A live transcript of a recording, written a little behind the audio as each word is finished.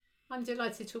I'm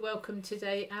delighted to welcome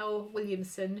today Al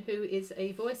Williamson, who is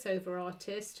a voiceover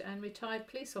artist and retired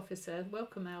police officer.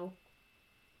 Welcome, Al.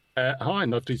 Hi,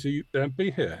 lovely to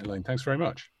be here, Elaine. Thanks very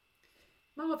much.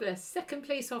 Marvellous. Second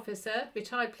police officer,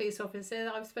 retired police officer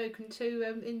that I've spoken to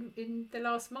in the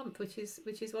last month, which is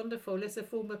wonderful. As a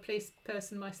former police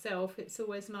person myself, it's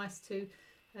always nice to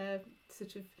uh,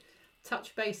 sort of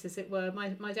touch base, as it were.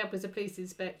 My dad was a police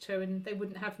inspector, and they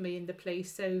wouldn't have me in the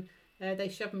police, so they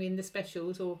shoved me in the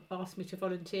specials or asked me to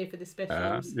volunteer for the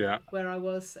specials Yeah, where I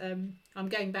was. I'm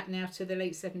going back now to the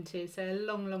late 70s, so a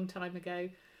long, long time ago,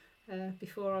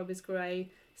 before I was grey.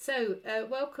 So,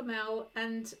 welcome, Al,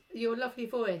 and your lovely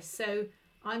voice. So,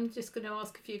 I'm just going to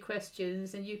ask a few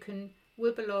questions, and you can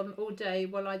wibble on all day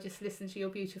while I just listen to your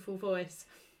beautiful voice.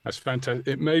 that's fantastic.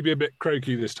 It may be a bit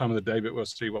croaky this time of the day, but we'll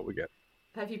see what we get.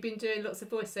 Have you been doing lots of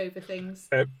voiceover things?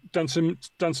 Done some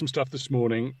stuff this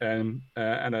morning, and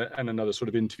another sort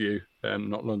of interview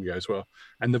not long ago as well.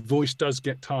 And the voice does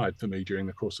get tired for me during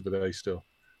the course of the day. Still,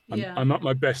 I'm Yeah. I'm at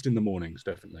my best in the mornings,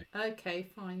 definitely. Okay,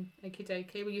 fine. Okie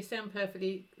dokie. Well, you sound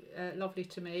perfectly lovely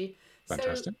to me. So,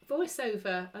 Fantastic.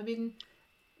 voiceover, I mean,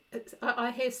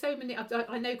 I hear so many,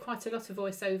 I know quite a lot of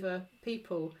voiceover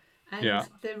people, and Yeah.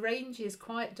 the range is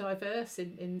quite diverse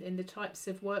in the types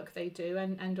of work they do,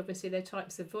 and obviously their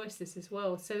types of voices as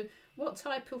well. So, what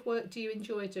type of work do you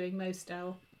enjoy doing most,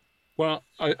 Al? Well,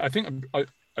 I think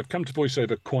I've come to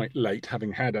voiceover quite late,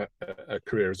 having had a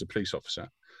career as a police officer.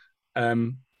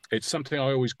 Um, it's something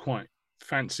I always quite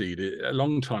fancied a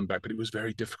long time back, but it was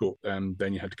very difficult.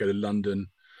 Then you had to go to London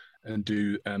and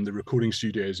do the recording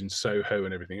studios in Soho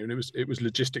and everything, and it was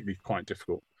logistically quite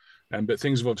difficult. But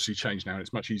things have obviously changed now, and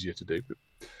it's much easier to do. But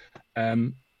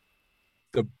um,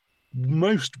 the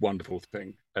most wonderful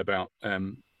thing about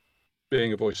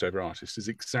being a voiceover artist is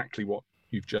exactly what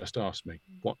you've just asked me.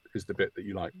 What is the bit that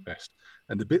you like best?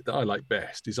 And the bit that I like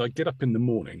best is I get up in the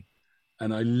morning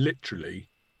and I literally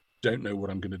don't know what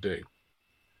I'm going to do.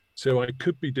 So I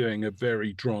could be doing a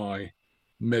very dry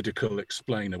medical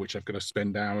explainer, which I've got to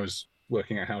spend hours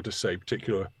working out how to say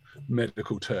particular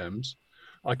medical terms.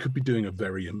 I could be doing a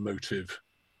very emotive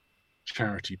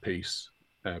charity piece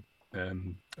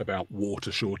about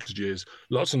water shortages,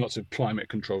 lots and lots of climate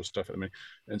control stuff at the minute,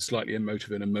 and slightly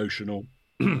emotive and emotional.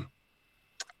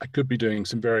 I could be doing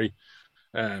some very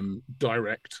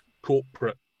direct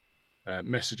corporate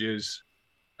messages.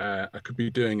 I could be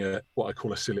doing a what I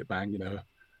call a sillet bang, an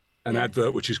Yes.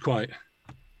 advert which is quite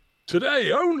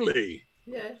today only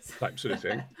Yes. type sort of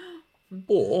thing.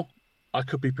 Or I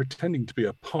could be pretending to be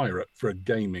a pirate for a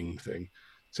gaming thing.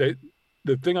 So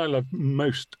the thing I love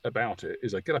most about it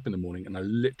is I get up in the morning and I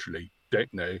literally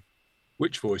don't know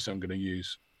which voice I'm going to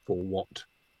use for what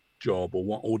job or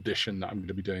what audition that I'm going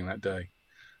to be doing that day,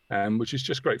 which is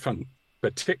just great fun,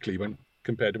 particularly when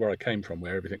compared to where I came from,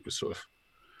 where everything was sort of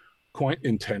quite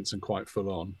intense and quite full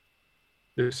on.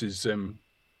 This is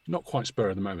not quite spur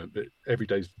of the moment, but every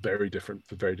day is very different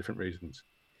for very different reasons.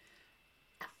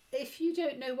 If you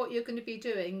don't know what you're going to be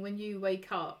doing when you wake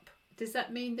up, does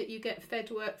that mean that you get fed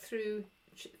work through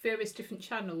various different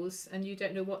channels and you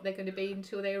don't know what they're going to be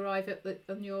until they arrive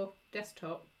on your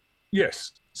desktop?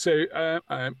 Yes. So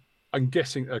I'm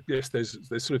guessing. I guess there's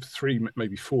sort of three,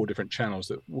 maybe four different channels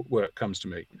that work comes to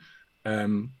me.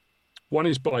 Um, One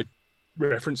is by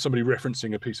reference, somebody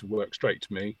referencing a piece of work straight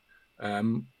to me,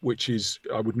 which is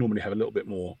I would normally have a little bit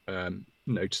more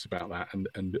notice about that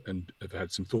and have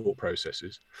had some thought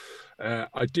processes.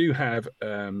 I do have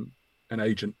an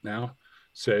agent now,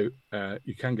 so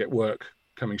you can get work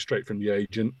coming straight from the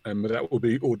agent, and that will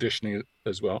be auditioning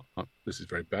as well. Oh, this is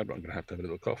very bad, but I'm going to have a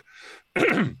little cough.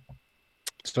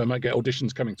 So I might get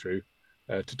auditions coming through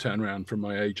to turn around from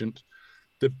my agent.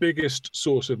 The biggest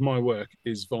source of my work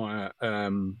is via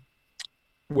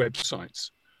websites.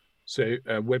 So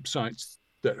websites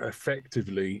that are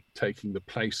effectively taking the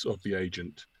place of the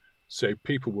agent. So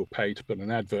people will pay to put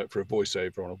an advert for a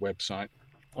voiceover on a website.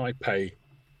 I pay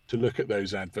to look at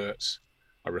those adverts.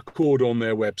 I record on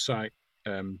their website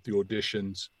the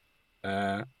auditions,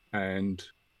 and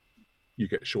you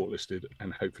get shortlisted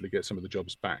and hopefully get some of the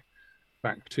jobs back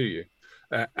to you.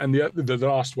 And the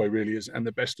last way really is, and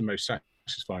the best and most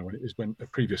satisfying one is when a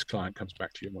previous client comes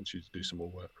back to you and wants you to do some more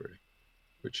work, really,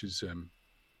 which is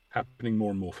happening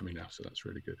more and more for me now. So that's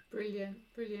really good. Brilliant,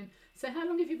 brilliant. So, how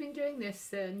long have you been doing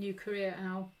this new career,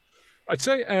 Al? I'd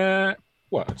say,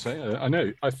 I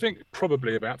know. I think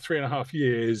probably about 3.5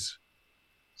 years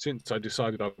since I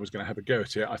decided I was going to have a go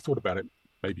at it. I thought about it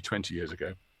maybe 20 years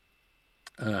ago.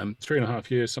 3.5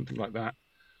 years, something like that.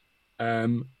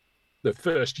 Um, the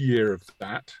first year of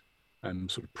that,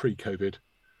 sort of pre-COVID,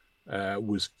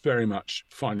 was very much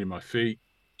finding my feet,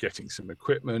 getting some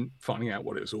equipment, finding out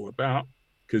what it was all about.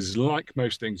 Because like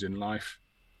most things in life,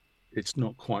 it's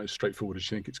not quite as straightforward as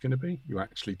you think it's going to be. You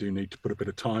actually do need to put a bit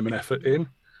of time and effort in.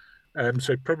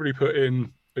 So probably put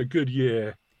in a good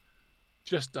year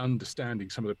just understanding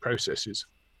some of the processes.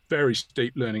 Very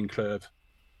steep learning curve,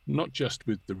 not just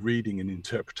with the reading and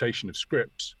interpretation of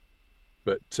scripts,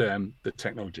 but the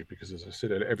technology, because as I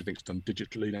said, everything's done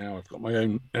digitally now. I've got my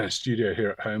own studio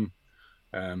here at home,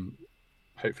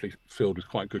 hopefully filled with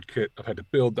quite good kit. I've had to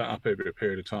build that up over a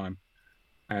period of time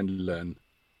and learn,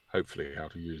 hopefully, how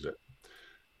to use it.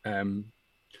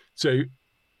 So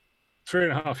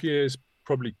 3.5 years,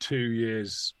 probably 2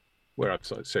 years, where I've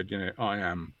said, I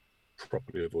am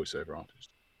properly a voiceover artist,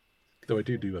 though I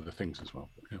do other things as well.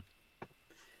 But, yeah.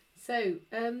 So,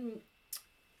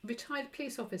 retired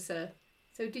police officer.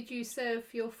 So, did you serve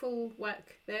your full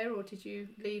whack there, or did you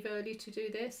leave early to do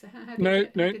this? How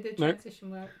did the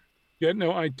transition work? Yeah,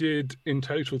 no, I did in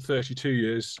total 32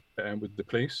 years with the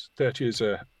police, 30 as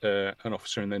an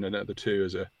officer, and then another 2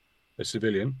 as a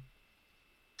civilian.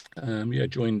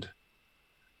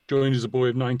 Joined as a boy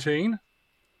of 19,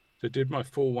 so did my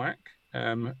full whack.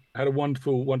 Had a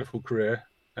wonderful career.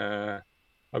 I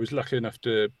was lucky enough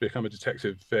to become a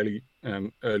detective fairly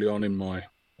early on in my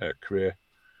career.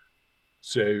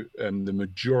 So the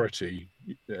majority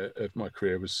of my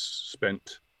career was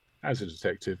spent as a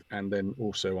detective, and then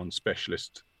also on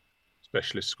specialist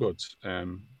squads,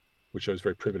 which I was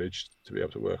very privileged to be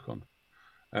able to work on.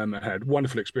 I had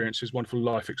wonderful experiences, wonderful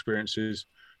life experiences,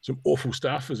 some awful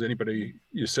stuff, as anybody,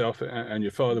 yourself and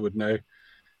your father would know.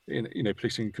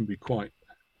 Policing can be quite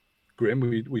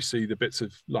grim. We see the bits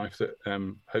of life that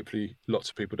hopefully lots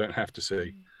of people don't have to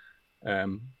see,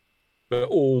 but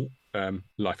all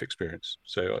life experience.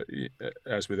 So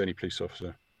as with any police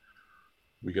officer,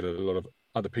 we get a lot of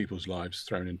other people's lives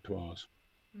thrown into ours.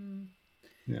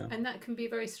 Yeah. And that can be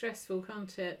very stressful,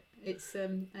 can't it? It's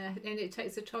and it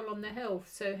takes a toll on the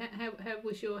health. So how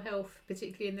was your health,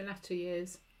 particularly in the latter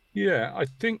years? Yeah, I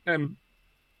think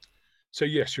so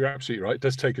yes, you're absolutely right. It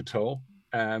does take a toll,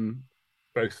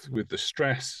 both with the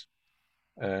stress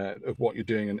of what you're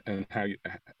doing and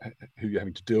who you're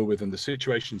having to deal with, and the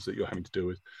situations that you're having to deal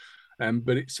with.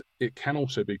 But it can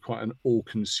also be quite an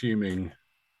all-consuming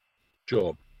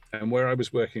job. And where I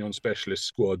was working on specialist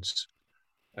squads,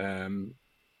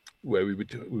 where we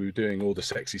were doing all the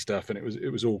sexy stuff, and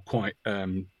it was all quite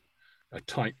a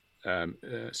tight,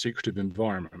 secretive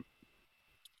environment.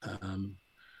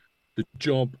 The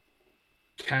job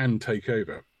can take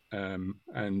over,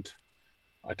 and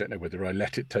I don't know whether I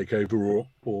let it take over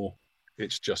or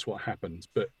it's just what happens.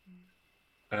 But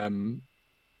I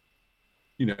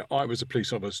was a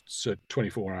police officer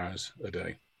 24 hours a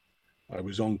day. I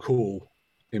was on call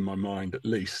in my mind at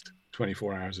least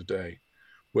 24 hours a day,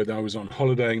 whether I was on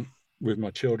holiday with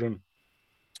my children,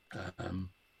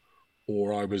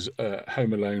 or I was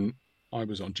home alone. I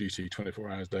was on duty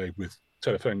 24 hours a day with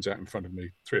telephones out in front of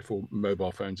me, 3 or 4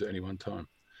 mobile phones at any one time.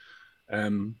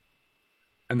 And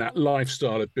that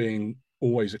lifestyle of being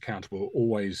always accountable,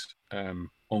 always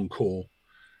on call,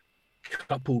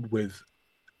 coupled with,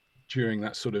 during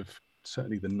that sort of,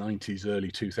 certainly the 90s,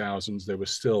 early 2000s, there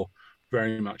was still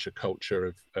very much a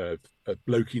culture of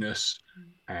blokiness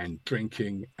and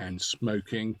drinking and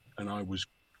smoking. And I was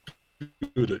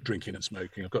good at drinking and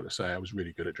smoking. I've got to say, I was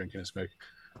really good at drinking and smoking.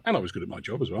 And I was good at my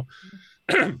job as well.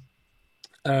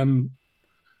 And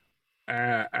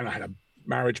I had a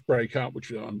marriage breakup,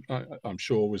 which I'm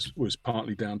sure was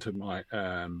partly down to my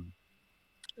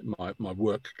my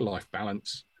work-life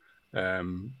balance.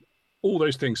 All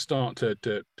those things start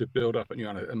to build up,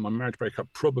 and my marriage breakup,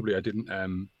 probably I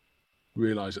didn't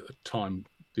realize at the time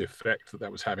the effect that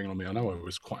was having on me. I know I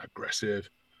was quite aggressive,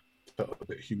 felt a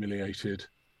bit humiliated,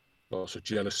 lots of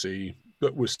jealousy,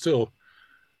 but was still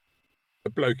a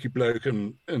blokey bloke,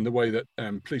 and the way that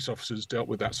police officers dealt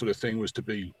with that sort of thing was to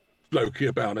be blokey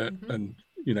about it, and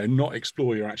not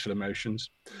explore your actual emotions.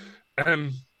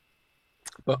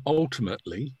 But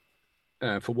ultimately,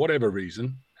 for whatever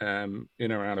reason, in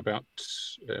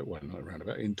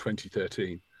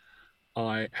 2013,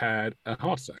 I had a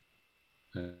heart attack,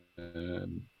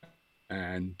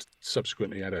 and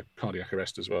subsequently had a cardiac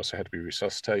arrest as well, so I had to be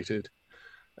resuscitated.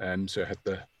 So I had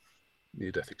the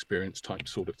near-death experience type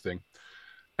sort of thing,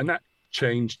 and that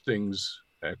changed things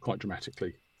quite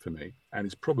dramatically for me, and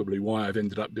it's probably why I've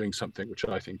ended up doing something which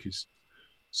I think is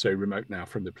so remote now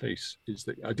from the police, is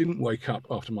that I didn't wake up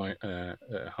after my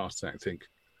heart attack and think,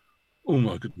 oh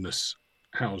my goodness,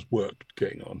 how's work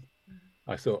getting on?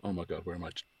 I thought, oh my God, where are my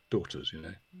daughters?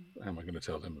 How am I going to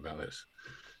tell them about this?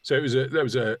 So that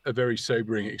was a very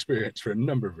sobering experience for a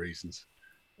number of reasons.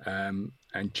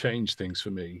 and changed things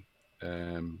for me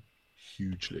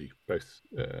hugely, both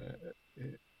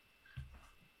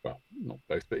well, not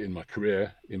both, but in my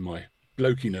career, in my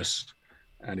blokiness,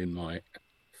 and in my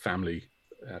family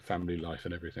life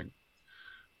and everything.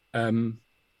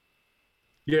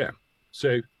 Yeah,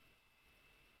 so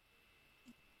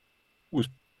was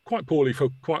quite poorly for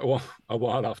quite a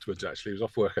while afterwards. Actually, was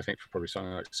off work, I think, for probably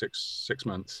something like six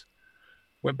months.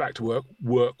 Went back to work.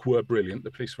 Work were brilliant.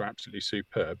 The police were absolutely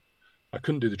superb. I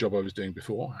couldn't do the job I was doing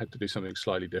before. I had to do something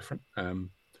slightly different.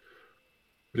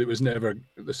 But it was never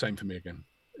the same for me again.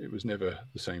 It was never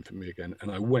the same for me again.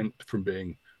 And I went from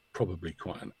being probably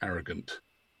quite an arrogant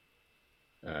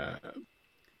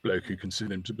bloke who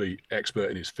considered him to be expert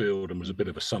in his field and was a bit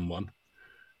of a someone,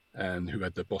 and who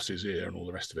had the boss's ear and all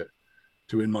the rest of it,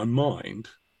 to, in my mind,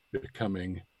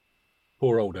 becoming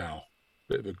poor old Al,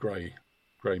 bit of a grey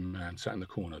man sat in the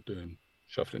corner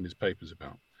shuffling his papers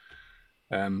about.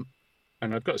 And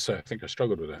I've got to say, I think I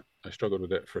struggled with it. I struggled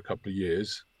with it for a couple of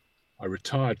years. I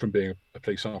retired from being a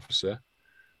police officer.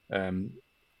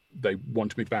 They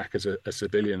wanted me back as a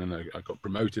civilian, and I got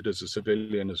promoted as a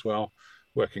civilian as well,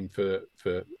 working for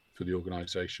the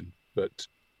organisation, but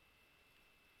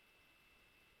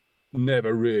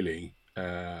never really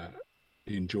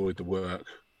enjoyed the work.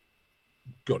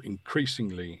 Got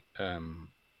increasingly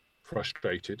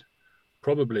frustrated,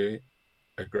 probably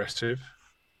aggressive,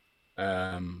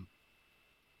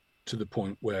 to the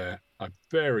point where I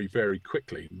very, very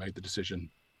quickly made the decision,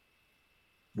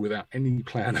 without any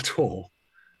plan at all,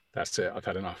 that's it, I've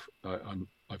had enough.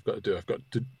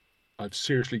 I've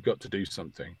seriously got to do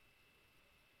something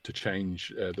to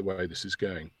change the way this is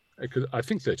going. Because I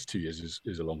think 32 years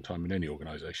is a long time in any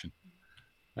organisation.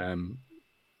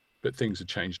 But things had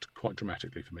changed quite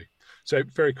dramatically for me. So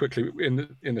very quickly,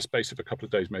 in the space of a couple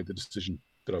of days, made the decision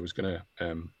that I was going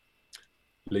to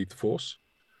leave the force,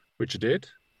 which I did.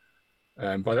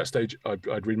 By that stage,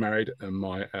 I'd remarried, and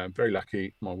very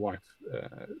lucky, my wife,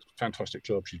 fantastic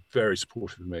job. She's very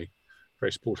supportive of me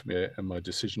and my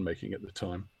decision making at the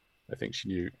time. I think she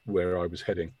knew where I was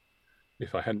heading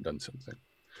if I hadn't done something,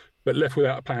 but left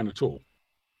without a plan at all,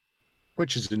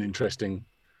 which is an interesting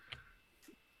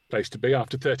place to be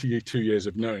after 32 years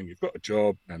of knowing you've got a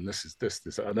job and this is this,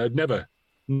 and I'd never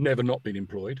not been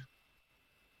employed.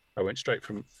 I went straight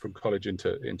from college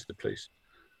into the police,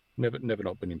 never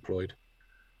not been employed.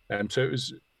 So it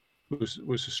was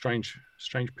a strange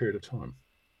period of time.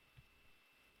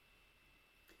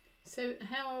 So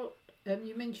how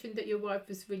you mentioned that your wife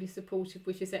was really supportive,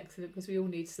 which is excellent, because we all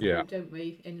need support, don't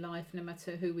we, in life, no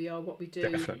matter who we are, what we do,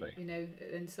 definitely,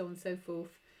 and so on and so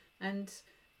forth. And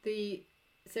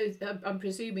so I'm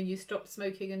presuming you stopped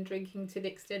smoking and drinking to the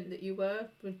extent that you were.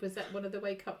 Was that one of the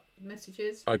wake up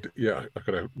messages? I've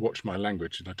got to watch my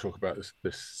language and I talk about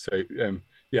this. So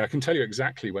I can tell you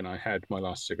exactly when I had my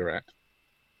last cigarette,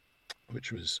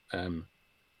 which was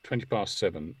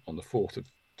 7:20 on the 4th of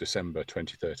December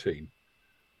 2013,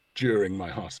 during my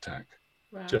heart attack.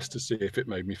 Wow. Just to see if it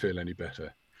made me feel any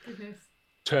better. Goodness.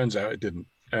 Turns out it didn't.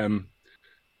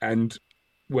 And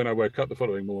when I woke up the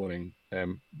following morning,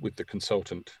 with the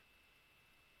consultant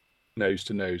nose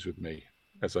to nose with me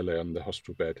as I lay on the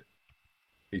hospital bed,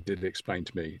 he did explain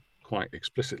to me quite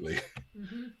explicitly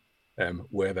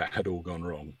where that had all gone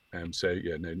wrong. So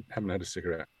haven't had a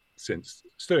cigarette since.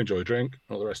 Still enjoy a drink,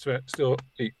 all the rest of it. Still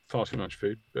eat far too much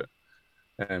food, but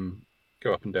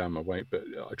go up and down my weight. But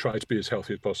I try to be as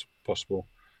healthy as possible.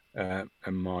 And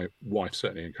my wife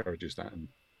certainly encourages that and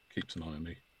keeps an eye on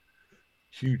me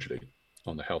hugely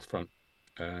on the health front.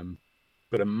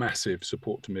 But a massive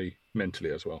support to me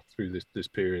mentally as well through this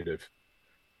period of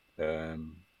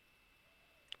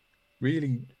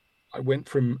really, I went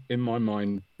from, in my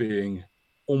mind, being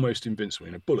almost invincible,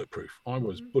 bulletproof. I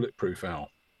was bulletproof Al.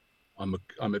 I'm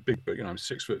a big, I'm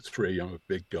 6'3", I'm a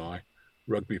big guy,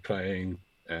 rugby playing,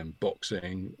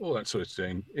 boxing, all that sort of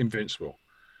thing, invincible,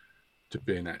 to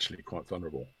being actually quite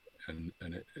vulnerable. And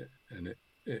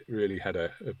it really had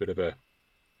a bit of a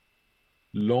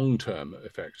long-term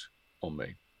effect on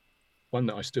me, one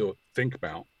that I still think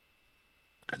about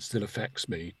and still affects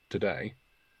me today,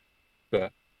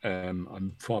 but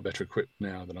I'm far better equipped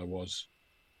now than I was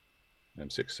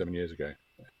 6-7 years ago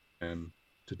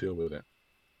to deal with it.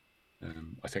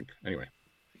 I think, anyway.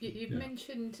 You've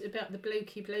mentioned about the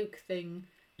blokey bloke thing.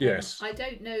 Yes. I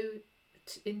don't know,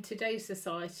 in today's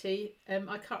society,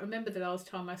 I can't remember the last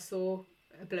time I saw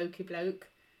a blokey bloke.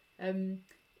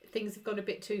 Things have gone a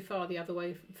bit too far the other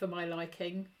way for my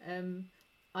liking.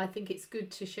 I think it's good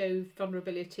to show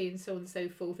vulnerability and so on and so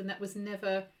forth, and that was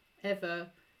never ever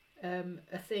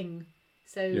a thing.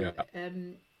 So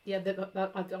yeah,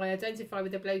 I identify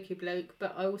with the blokey bloke,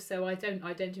 but I don't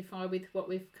identify with what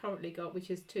we've currently got, which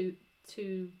is too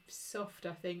soft.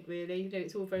 I think really,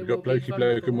 it's all very We've well got being blokey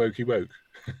bloke and vulnerable. wokey woke.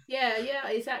 Yeah, yeah,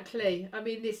 exactly. I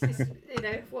mean, this is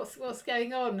what's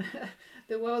going on.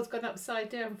 The world's gone upside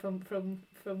down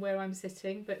from where I'm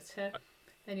sitting. But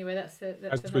anyway, that's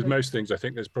As with another. most things, I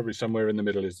think there's probably somewhere in the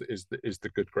middle is the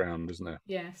good ground, isn't there?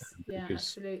 Yes, yeah, Because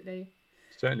absolutely.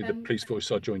 certainly the Um, police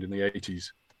force I joined in the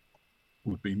 80s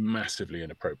would be massively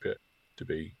inappropriate to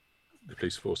be the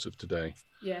police force of today.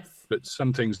 yes. But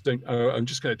some things don't. I'm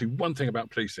just going to do one thing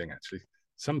about policing, actually.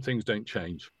 Some things don't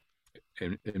change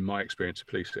in my experience of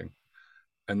policing.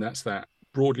 And that's that,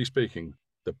 broadly speaking,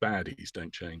 the baddies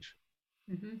don't change.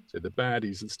 Hmm. So the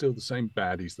baddies are still the same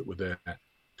baddies that were there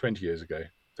 20 years ago,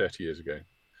 30 years ago,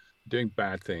 doing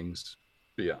bad things,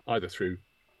 be it either through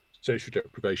social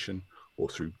deprivation or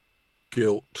through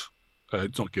guilt.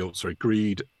 It's not guilt, sorry,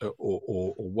 greed,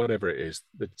 or whatever it is.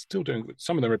 They're still doing.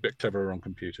 Some of them are a bit cleverer on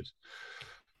computers.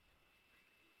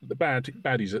 The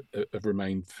baddies have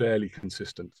remained fairly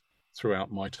consistent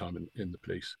throughout my time in the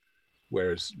police,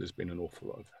 whereas there's been an awful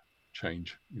lot of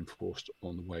change enforced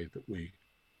on the way that we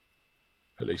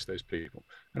police those people.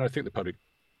 And I think the public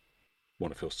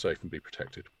want to feel safe and be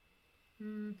protected,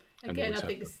 Mm. and Again, I always have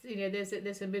think them.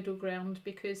 there's a middle ground,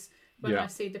 because when Yeah, I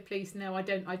see the police now, I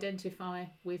don't identify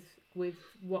with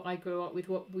what I grew up with,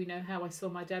 what we know, how I saw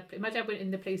my dad. My dad went in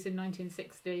the police in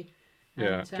 1960,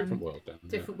 yeah, and different world then. Yeah,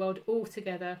 different world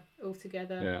altogether,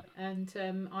 altogether. yeah, And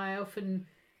I often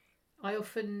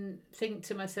think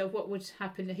to myself, what would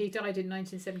happen? He died in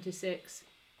 1976.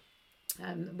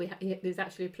 There's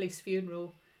actually a police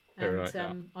funeral, very and right.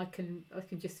 Yeah, I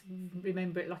can just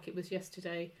remember it like it was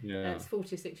yesterday. yeah. It's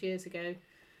 46 years ago.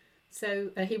 So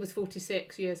he was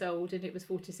 46 years old, and it was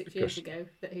 46 years Gosh, ago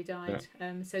that he yeah.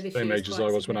 died. So this Same year is age as I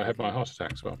quite was when I had my significant. heart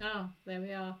attack as well. Ah, there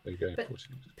we are. There you go, But 40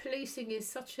 years. policing is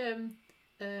such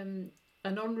an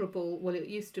honourable, well, it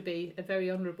used to be a very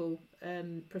honourable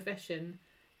profession.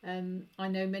 I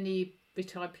know many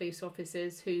retired police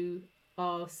officers who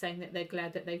are saying that they're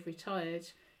glad that they've retired.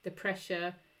 The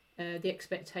pressure, the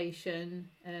expectation,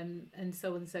 and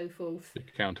so on and so forth. The Um,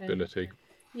 accountability.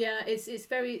 yeah, it's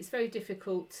very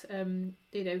difficult.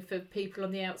 For people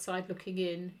on the outside looking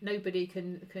in, nobody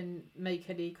can make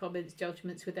any comments,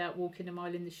 judgments without walking a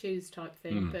mile in the shoes type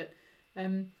thing. Mm. But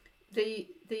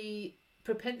the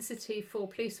propensity for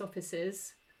police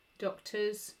officers,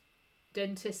 doctors,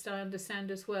 dentists, I understand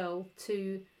as well,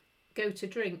 to go to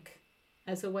drink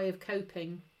as a way of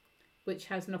coping, which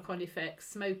has knock-on effects.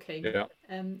 Smoking, Yeah,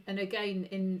 and again,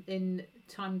 in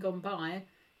time gone by,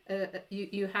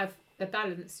 you have a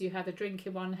balance. You have a drink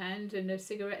in one hand and a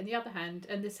cigarette in the other hand,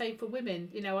 and the same for women.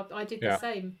 I did the yeah,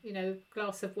 same.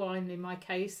 Glass of wine in my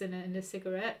case, and a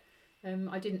cigarette.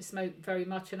 I didn't smoke very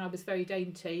much, and I was very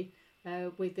dainty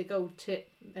with the gold tip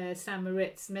San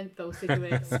Moritz menthol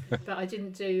cigarettes. But I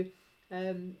didn't do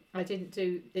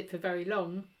it for very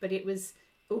long. But it was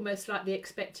almost like the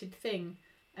expected thing,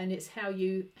 and it's how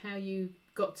you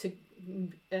got to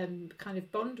kind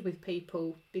of bond with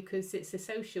people, because it's a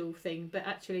social thing. But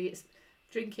actually, it's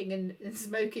drinking and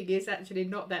smoking is actually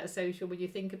not that social when you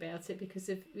think about it, because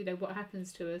of what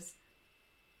happens to us.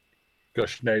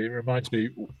 gosh, no, it reminds me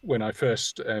when I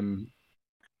first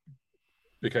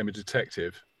became a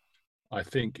detective. I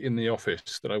think in the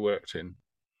office that I worked in,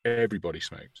 everybody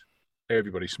smoked.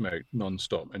 Everybody smoked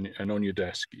non-stop, and on your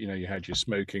desk, you had your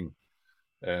smoking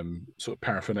sort of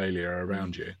paraphernalia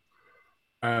around Mm. you.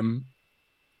 Um,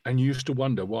 and you used to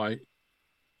wonder why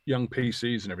young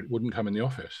PCs and everything wouldn't come in the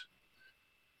office,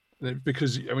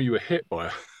 because I mean you were hit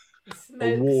by The a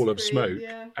smoke wall of screen, smoke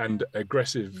yeah. and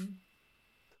aggressive Mm.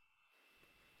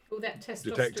 All that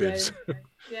detectives. testosterone.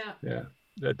 Yeah, Yeah,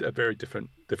 a very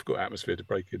difficult atmosphere to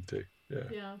break into. Yeah.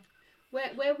 yeah.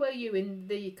 Where were you in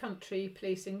the country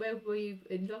policing? Where were you,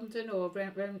 in London or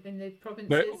around in the No,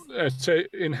 provinces? so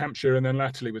in Hampshire, and then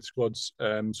latterly with squads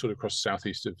sort of across the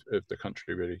southeast of the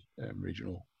country, really,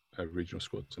 regional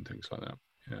squads and things like that.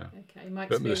 Yeah, Okay, my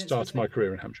but the experience start was of my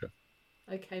career in Hampshire.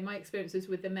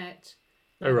 with the Met,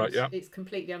 Oh right, and yeah. it's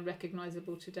completely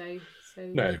unrecognisable today. So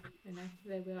No,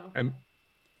 there we are. and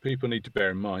people need to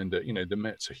bear in mind that the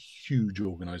Met's a huge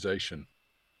organisation,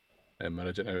 and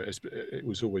I don't know, it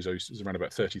was around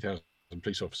about 30,000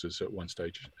 police officers at one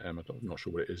stage. I'm not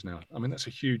sure what it is now. I mean, that's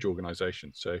a huge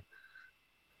organisation, so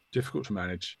difficult to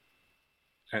manage,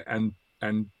 and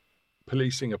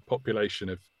policing a population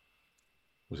of,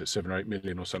 was it 7 or 8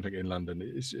 million or something in London?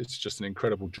 It's just an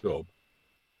incredible job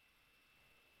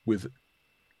with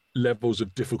levels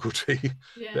of difficulty that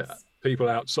Yes. people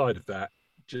outside of that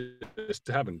just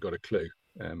haven't got a clue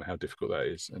how difficult that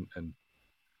is, and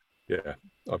yeah,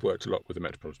 I've worked a lot with the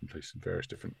Metropolitan Police in various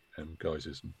different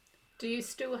guises. And Do you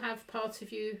still have part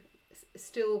of you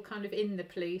still kind of in the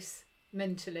police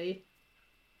mentally?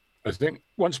 I think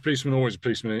once a policeman, always a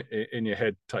policeman in your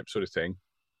head type sort of thing.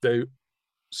 Though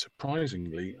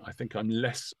surprisingly, I think I'm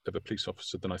less of a police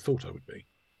officer than I thought I would be.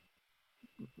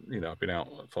 I've been out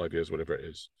 5 years, whatever it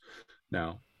is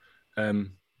now.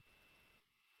 Um,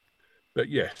 but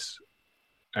yes,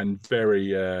 and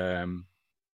very, very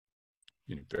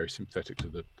sympathetic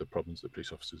to the problems that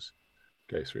police officers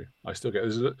go through. I still get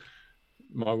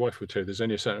my wife would tell you there's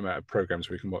only a certain amount of programs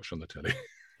we can watch on the telly.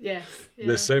 Yes, yeah.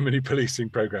 There's so many policing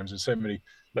programs and so many,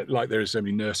 like there are so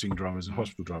many nursing dramas and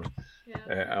hospital dramas.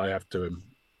 Yeah. I have to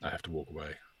walk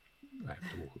away. I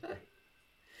have to walk away.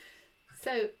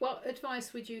 So, what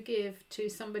advice would you give to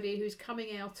somebody who's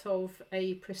coming out of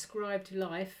a prescribed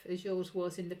life, as yours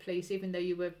was in the police, even though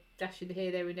you were dashing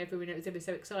here, there, and everywhere, and it was ever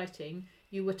so exciting?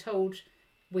 You were told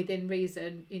within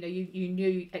reason, you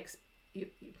knew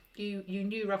you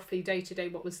knew roughly day to day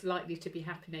what was likely to be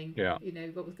happening. Yeah.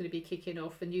 What was going to be kicking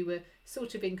off, and you were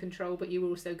sort of in control, but you were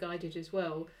also guided as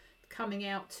well. Coming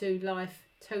out to life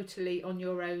totally on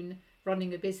your own,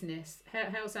 running a business.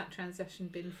 How's that transition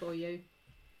been for you?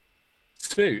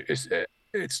 So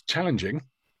it's challenging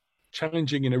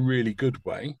in a really good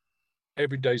way.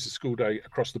 Every day's a school day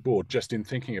across the board. Just in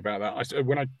thinking about that,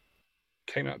 when I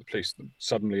came out of the police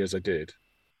suddenly, as I did,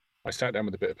 I sat down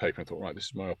with a bit of paper and thought, right, this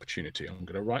is my opportunity. I'm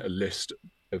going to write a list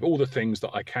of all the things that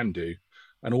I can do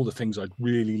and all the things I'd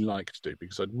really like to do,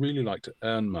 because I'd really like to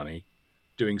earn money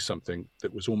doing something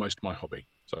that was almost my hobby.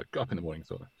 So I got up in the morning,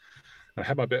 thought, and I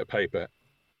had my bit of paper.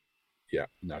 Yeah,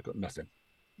 no, I got nothing.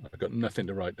 I got nothing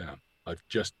to write down. I've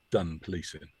just done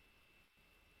policing.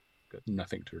 Got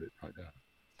nothing to write down.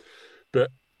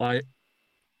 But I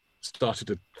started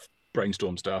to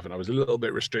brainstorm stuff, and I was a little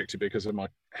bit restricted because of my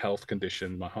health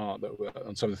condition, my heart,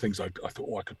 and some of the things I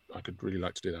thought, I could really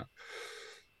like to do that.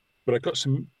 But I got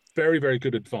some very, very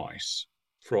good advice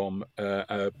from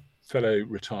a fellow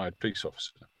retired police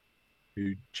officer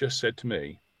who just said to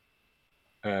me,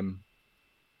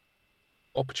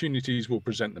 opportunities will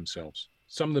present themselves.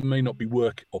 Some of them may not be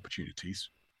work opportunities,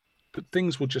 but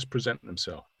things will just present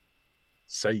themselves.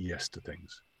 Say yes to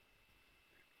things.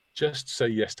 Just say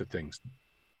yes to things.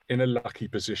 In a lucky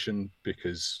position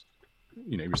because,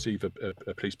 receive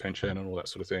a police pension and all that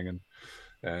sort of thing.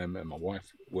 And my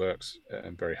wife works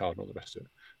very hard and all the rest of it.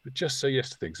 But just say yes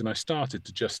to things. And I started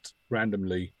to just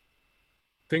randomly,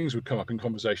 things would come up in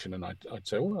conversation, and I'd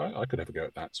say, well, I could have a go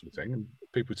at that sort of thing. And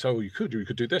people would say, well, you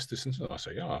could do this, and so. I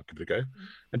say, yeah, I'll give it a go.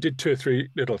 And did 2 or 3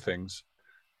 little things.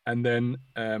 And then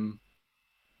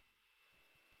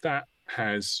that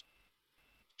has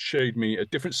showed me a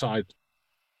different side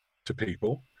to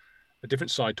people, a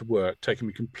different side to work, taking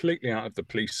me completely out of the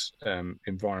police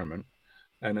environment.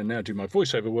 And I now do my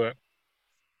voiceover work,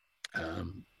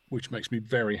 which makes me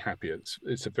very happy.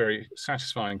 It's a very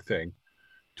satisfying thing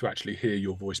to actually hear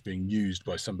your voice being used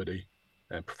by somebody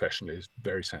professionally. Is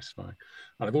very satisfying.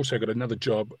 And I've also got another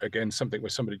job, again, something where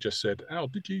somebody just said, Al,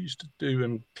 did you used to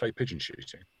do clay pigeon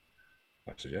shooting?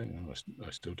 I said, yeah, I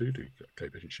still do clay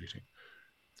pigeon shooting.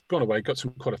 Gone away, got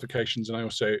some qualifications, and I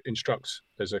also instruct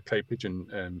as a clay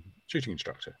pigeon shooting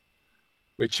instructor,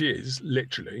 which is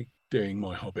literally doing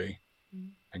my hobby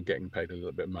and getting paid a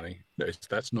little bit of money.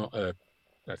 That's not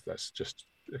that's just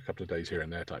a couple of days here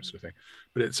and there type sort of thing,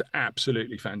 but it's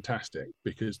absolutely fantastic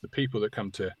because the people that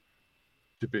come to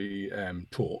be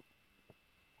taught,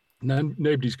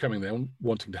 nobody's coming there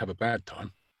wanting to have a bad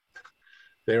time.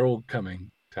 They're all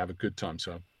coming to have a good time.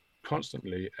 So I'm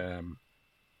constantly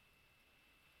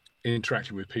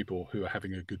interacting with people who are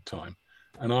having a good time,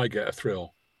 and I get a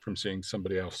thrill from seeing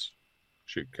somebody else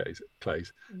shoot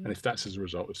clays. And if that's as a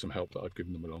result of some help that I've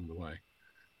given them along the way,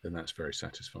 then that's very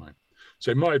satisfying.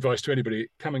 So my advice to anybody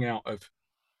coming out of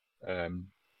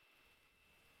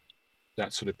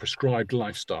that sort of prescribed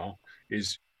lifestyle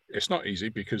is, it's not easy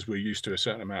because we're used to a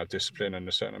certain amount of discipline and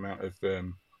a certain amount of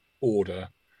order,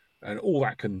 and all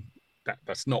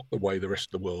that's not the way the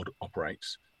rest of the world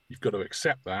operates. You've got to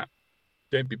accept that.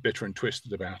 Don't be bitter and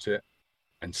twisted about it,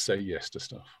 and say yes to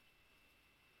stuff.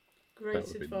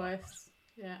 Great advice.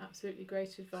 Yeah, absolutely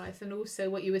great advice. And also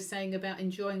what you were saying about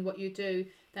enjoying what you do,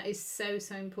 that is so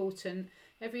important.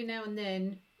 Every now and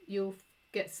then you'll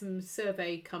get some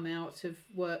survey come out of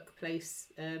workplace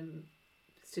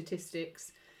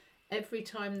statistics. Every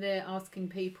time they're asking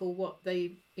people what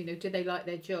they, do they like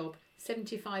their job,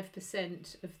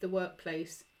 75% of the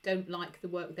workplace don't like the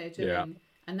work they're doing. Yeah.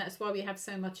 And that's why we have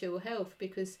so much ill health,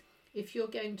 because if you're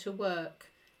going to work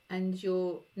and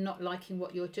you're not liking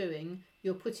what you're doing,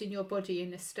 you're putting your body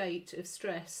in a state of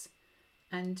stress.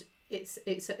 And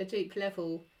it's at a deep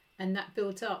level, and that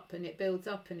builds up and it builds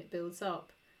up and it builds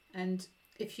up. And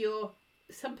if you're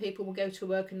some people will go to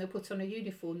work and they'll put on a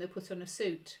uniform, they'll put on a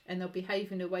suit, and they'll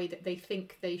behave in a way that they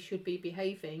think they should be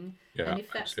behaving. Yeah, And if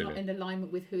that's absolutely. not in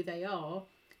alignment with who they are,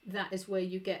 that is where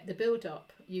you get the build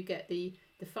up. You get the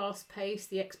fast pace,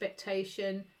 the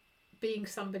expectation, being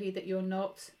somebody that you're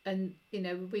not, and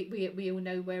we all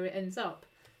know where it ends up.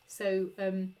 So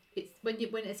it's when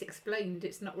it's explained,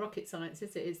 it's not rocket science,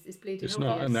 is it? It's bleeding It's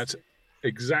obvious. not, and that's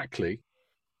exactly,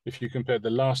 if you compare the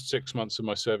last 6 months of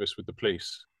my service with the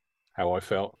police, how I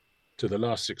felt, to the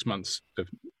last 6 months of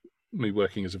me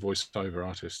working as a voiceover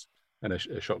artist and a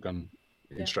shotgun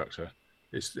Yeah. instructor,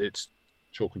 it's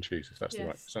chalk and cheese, if that's the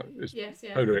right. Yes. So it's Yes.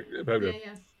 Yeah. polar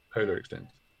Yeah. extent,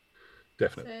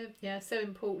 definitely. So yeah, so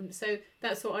important. So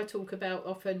that's what I talk about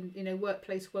often.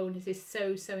 Workplace wellness is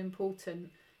so important,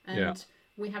 and Yeah.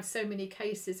 we have so many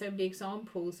cases, so many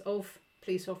examples of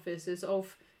police officers,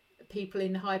 of people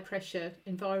in high pressure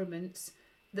environments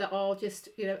that are just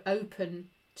open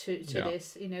to Yeah.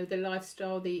 this. The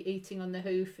lifestyle, the eating on the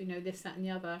hoof, this, that, and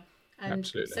the other. And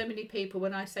Absolutely. so many people,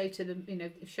 when I say to them,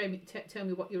 show me, tell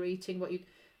me what you're eating, what you,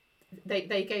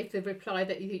 they gave the reply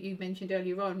that you mentioned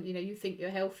earlier on. You think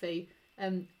you're healthy.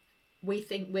 We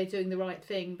think we're doing the right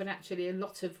thing, but actually a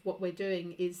lot of what we're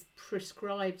doing is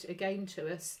prescribed again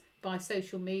to us by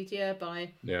social media,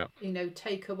 by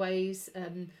takeaways,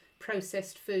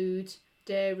 processed food,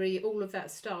 dairy, all of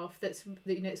that stuff. That's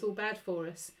it's all bad for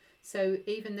us. So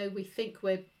even though we think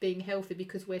we're being healthy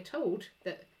because we're told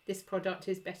that this product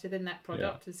is better than that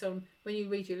product and so on, when you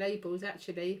read your labels,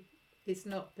 actually it's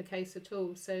not the case at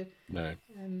all. So no.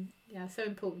 So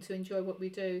important to enjoy what we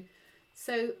do.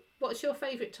 So what's your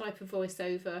favourite type of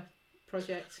voiceover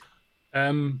project?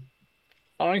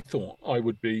 I thought I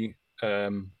would be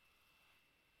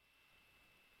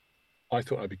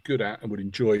I'd be good at and would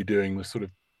enjoy doing the sort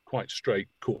of quite straight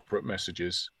corporate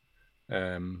messages,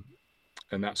 and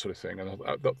that sort of thing. And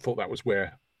I thought that was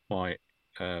where my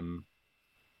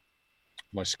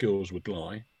my skills would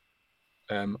lie.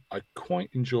 I quite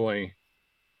enjoy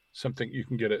something you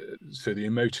can get so the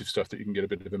emotive stuff that you can get a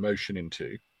bit of emotion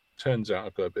into. Turns out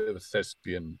I've got a bit of a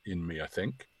thespian in me, I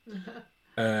think.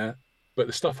 But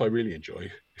the stuff I really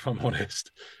enjoy, if I'm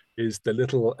honest, is the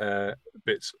little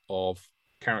bits of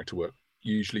character work,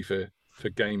 usually for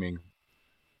gaming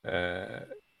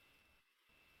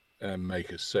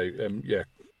makers. So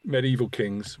medieval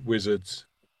kings, wizards,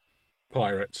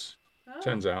 pirates. Oh.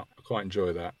 Turns out I quite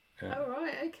enjoy that. Yeah. Oh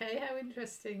right, okay, how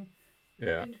interesting.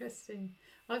 Yeah. Interesting.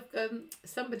 I've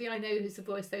somebody I know who's a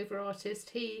voiceover artist.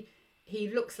 He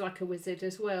looks like a wizard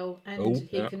as well, and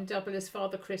he can double as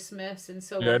Father Christmas and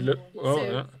so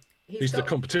on. He's the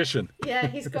competition. Yeah,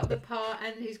 he's got the part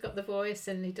and he's got the voice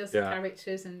and he does the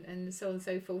characters and so on and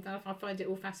so forth. And I find it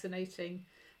all fascinating.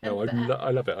 I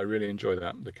love it. I really enjoy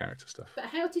the character stuff. But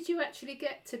how did you actually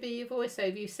get to be a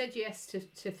voiceover? You said yes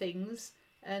to things,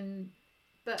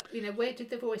 but where did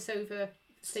the voiceover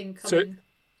thing come in?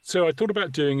 So I thought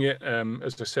about doing it,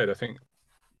 as I said, I think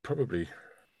probably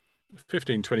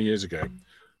 15, 20 years ago,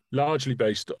 largely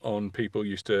based on people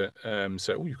used to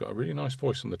say, oh, you've got a really nice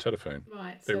voice on the telephone.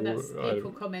 Right, so that's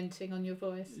people commenting on your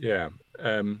voice. Yeah.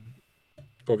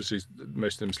 Obviously,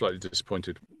 most of them slightly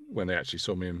disappointed when they actually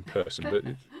saw me in person. But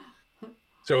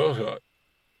so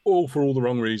all for all the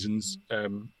wrong reasons.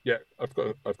 I've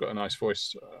got a nice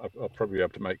voice. I'll probably be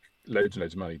able to make loads and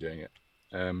loads of money doing it.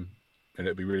 And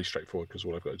it'll be really straightforward because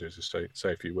all I've got to do is just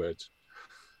say a few words.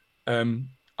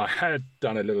 I had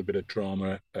done a little bit of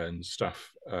drama and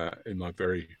stuff in my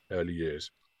very early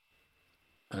years.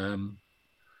 And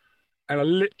I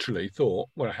literally thought,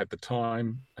 when I had the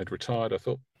time, I'd retired, I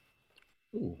thought,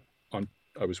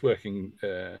 I was working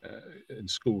in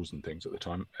schools and things at the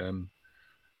time.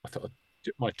 I thought I'd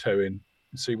dip my toe in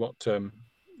and see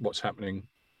what's happening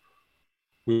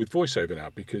with voiceover now,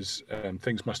 because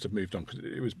things must have moved on, because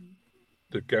it was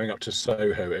going up to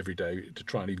Soho every day to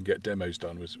try and even get demos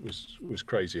done was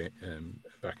crazy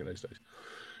back in those days.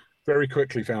 Very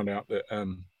quickly found out that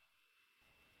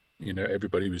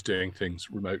everybody was doing things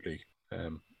remotely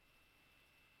and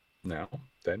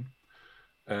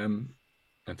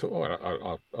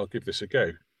thought, I'll give this a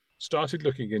go. Started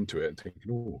looking into it and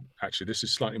thinking, actually this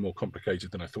is slightly more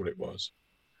complicated than I thought it was.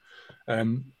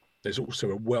 There's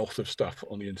also a wealth of stuff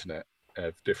on the internet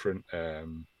of different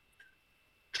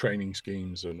training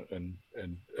schemes and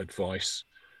advice,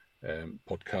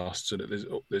 podcasts, and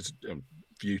there's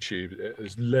YouTube.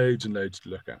 There's loads and loads to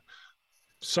look at.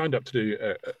 Signed up to do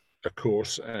a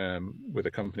course with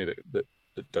a company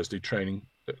that does do training,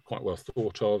 that quite well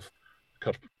thought of.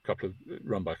 couple of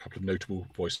run by a couple of notable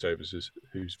voiceovers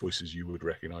whose voices you would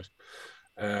recognise.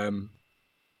 And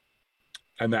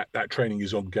that training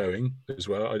is ongoing as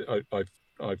well.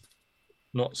 I've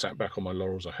not sat back on my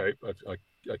laurels. I hope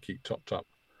I keep topped up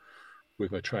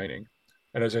with my training.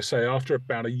 And as I say, after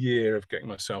about a year of getting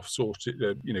myself sorted,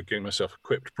 getting myself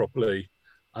equipped properly,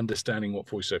 understanding what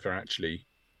voiceover actually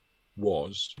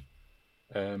was,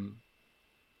 and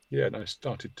I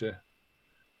started to,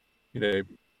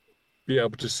 be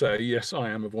able to say, yes, I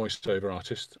am a voiceover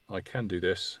artist. I can do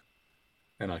this,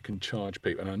 and I can charge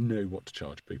people, and I know what to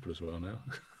charge people as well now,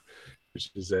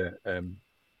 which is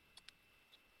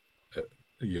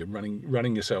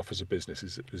running yourself as a business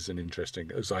is an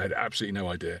interesting. As I had absolutely no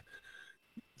idea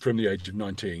from the age of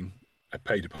 19, a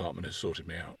pay department has sorted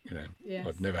me out. Yes.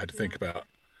 I've never had to think about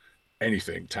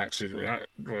anything, taxes.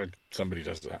 Somebody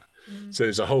does that. So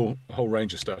there's a whole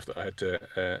range of stuff that I had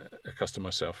to accustom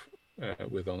myself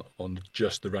with on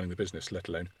just the running the business, let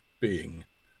alone being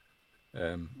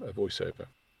a voiceover.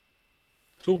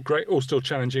 It's all great, all still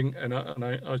challenging, and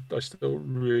I still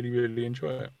really, really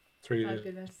enjoy it. 3 years.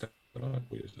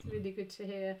 Fabulous. It's really good to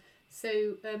hear.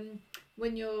 So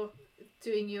when you're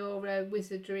doing your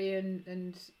wizardry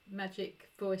and magic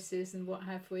voices and what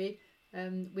have we,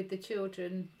 with the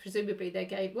children, presumably they're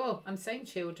game. Well, I'm saying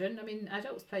children. I mean,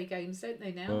 adults play games, don't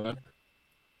they now?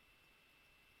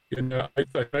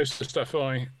 Most of the stuff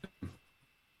I've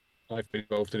been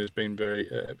involved in has been very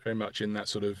much in that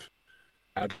sort of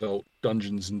adult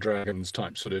Dungeons and Dragons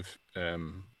type sort of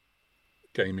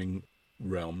gaming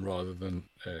realm rather than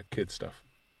kid stuff.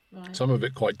 Right. Some of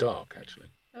it quite dark, actually.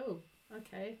 Oh,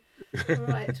 okay. All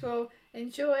right. Well,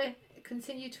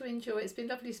 continue to enjoy. It's been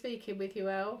lovely speaking with you,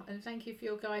 Al, and thank you for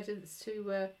your guidance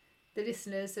to the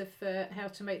listeners of how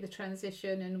to make the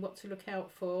transition and what to look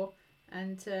out for.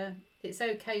 And it's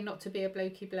okay not to be a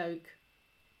blokey bloke.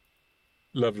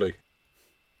 Lovely.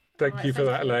 Thank you for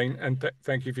that, Elaine, and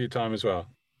thank you for your time as well.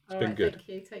 It's been good. Thank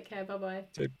you. Take care. Bye-bye.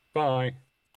 Bye.